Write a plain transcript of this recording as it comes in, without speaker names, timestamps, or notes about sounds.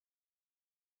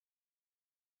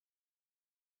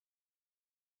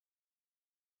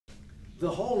The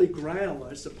holy grail,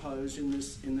 I suppose, in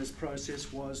this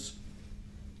process was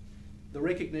the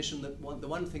recognition that the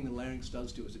one thing the larynx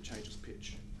does do is it changes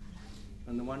pitch.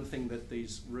 And the one thing that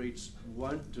these reeds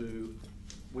won't do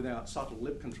without subtle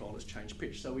lip control is change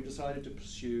pitch. So we decided to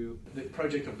pursue the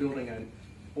project of building an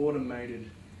automated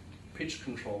pitch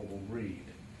controllable reed.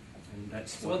 And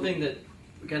that's so one thing that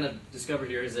we kind of discovered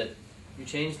here is that you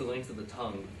change the length of the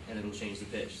tongue and it'll change the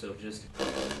pitch.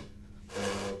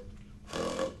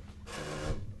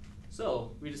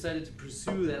 So we decided to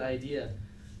pursue that idea,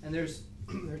 and there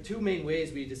are two main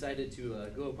ways we decided to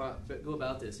go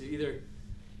about this. Either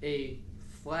a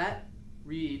flat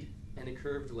reed and a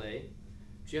curved lay,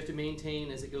 but you have to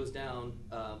maintain as it goes down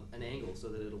an angle so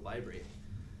that it'll vibrate.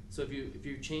 So if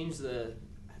you change the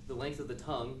length of the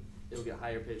tongue, it'll get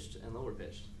higher pitched and lower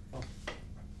pitched. Oh.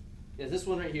 Yeah, this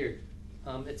one right here,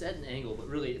 it's at an angle, but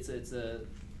really it's a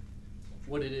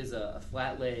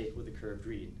flat lay with a curved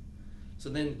reed. So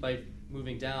then by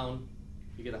moving down,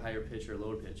 you get a higher pitch or a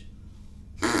lower pitch.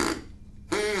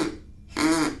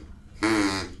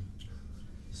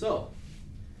 So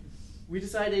we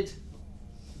decided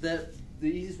that the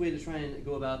easiest way to try and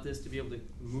go about this, to be able to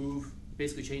move,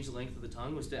 basically change the length of the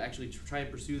tongue, was to actually try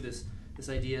and pursue this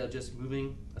idea of just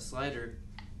moving a slider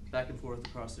back and forth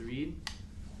across the reed.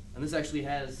 And this actually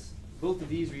has, both of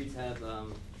these reeds have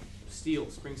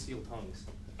spring steel tongues.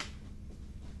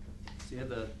 So you have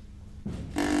the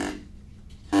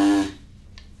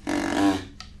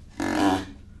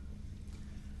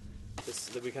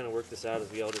we kind of worked this out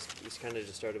as we kind of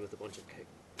just started with a bunch of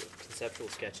conceptual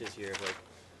sketches here of like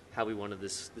how we wanted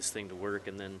this thing to work,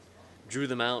 and then drew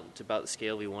them out to about the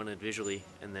scale we wanted visually,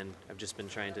 and then I've just been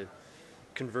trying to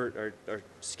convert our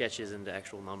sketches into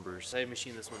actual numbers. I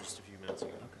machined this one just a few minutes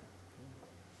ago. Okay.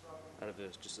 Out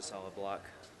of just a solid block.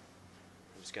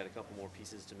 I've just got a couple more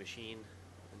pieces to machine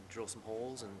and drill some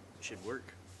holes, and it should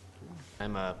work.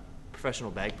 I'm a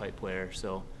professional bagpipe player,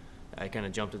 so I kind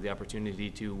of jumped at the opportunity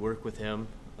to work with him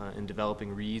in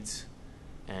developing reeds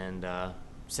and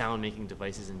sound making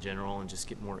devices in general, and just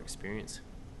get more experience.